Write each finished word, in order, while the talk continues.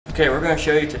Okay, we're going to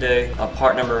show you today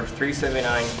part number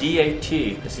 379 DAT.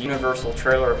 It's a universal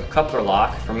trailer coupler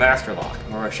lock from Master Lock.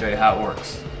 We're going to show you how it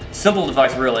works. Simple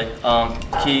device really.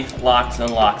 Key locks and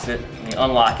unlocks it. When you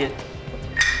unlock it,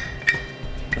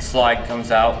 the slide comes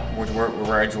out where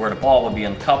the ball will be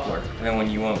in the coupler. And then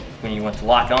when you want to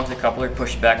lock it onto the coupler,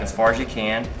 push it back as far as you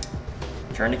can,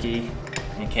 turn the key,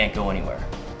 and you can't go anywhere.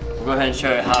 We'll go ahead and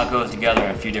show you how it goes together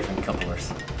in a few different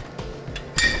couplers.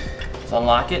 Let's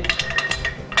unlock it.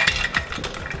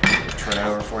 Turn it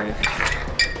over for you.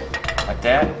 Like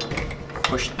that.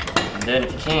 Push, and then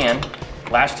if you can,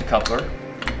 latch the coupler.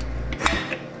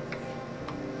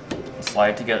 And slide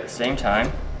it together at the same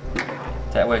time.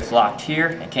 That way it's locked here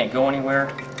and can't go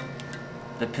anywhere.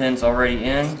 The pin's already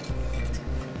in.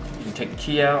 You can take the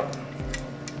key out.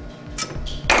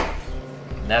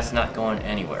 And that's not going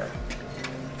anywhere.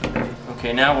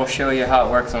 Okay, now we'll show you how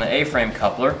it works on an A-frame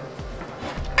coupler.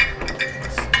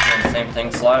 Again, the same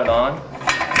thing, slide it on.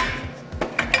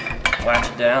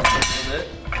 Latch it down a little bit.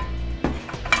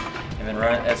 And then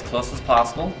run it as close as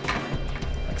possible.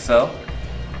 Like so.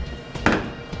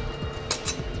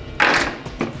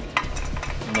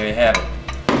 And there you have it.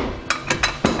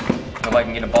 Nobody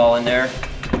can get a ball in there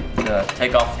to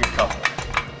take off your coupler.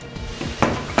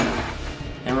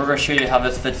 And we're going to show you how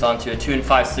this fits onto a 2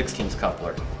 5/16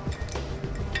 coupler.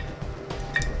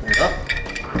 Here's up.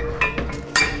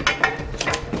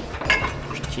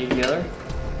 Push the key together.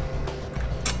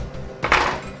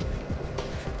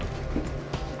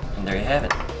 And there you have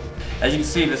it. As you can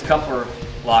see, this coupler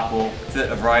lock will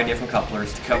fit a variety of different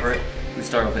couplers. To cover it, we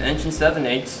start with 1 7/8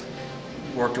 inch,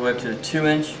 worked our way up to the 2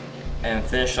 inch, and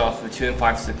finished off with 2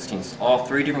 5/16. All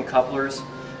 3 different couplers,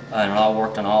 and it all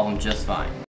worked on all of them just fine.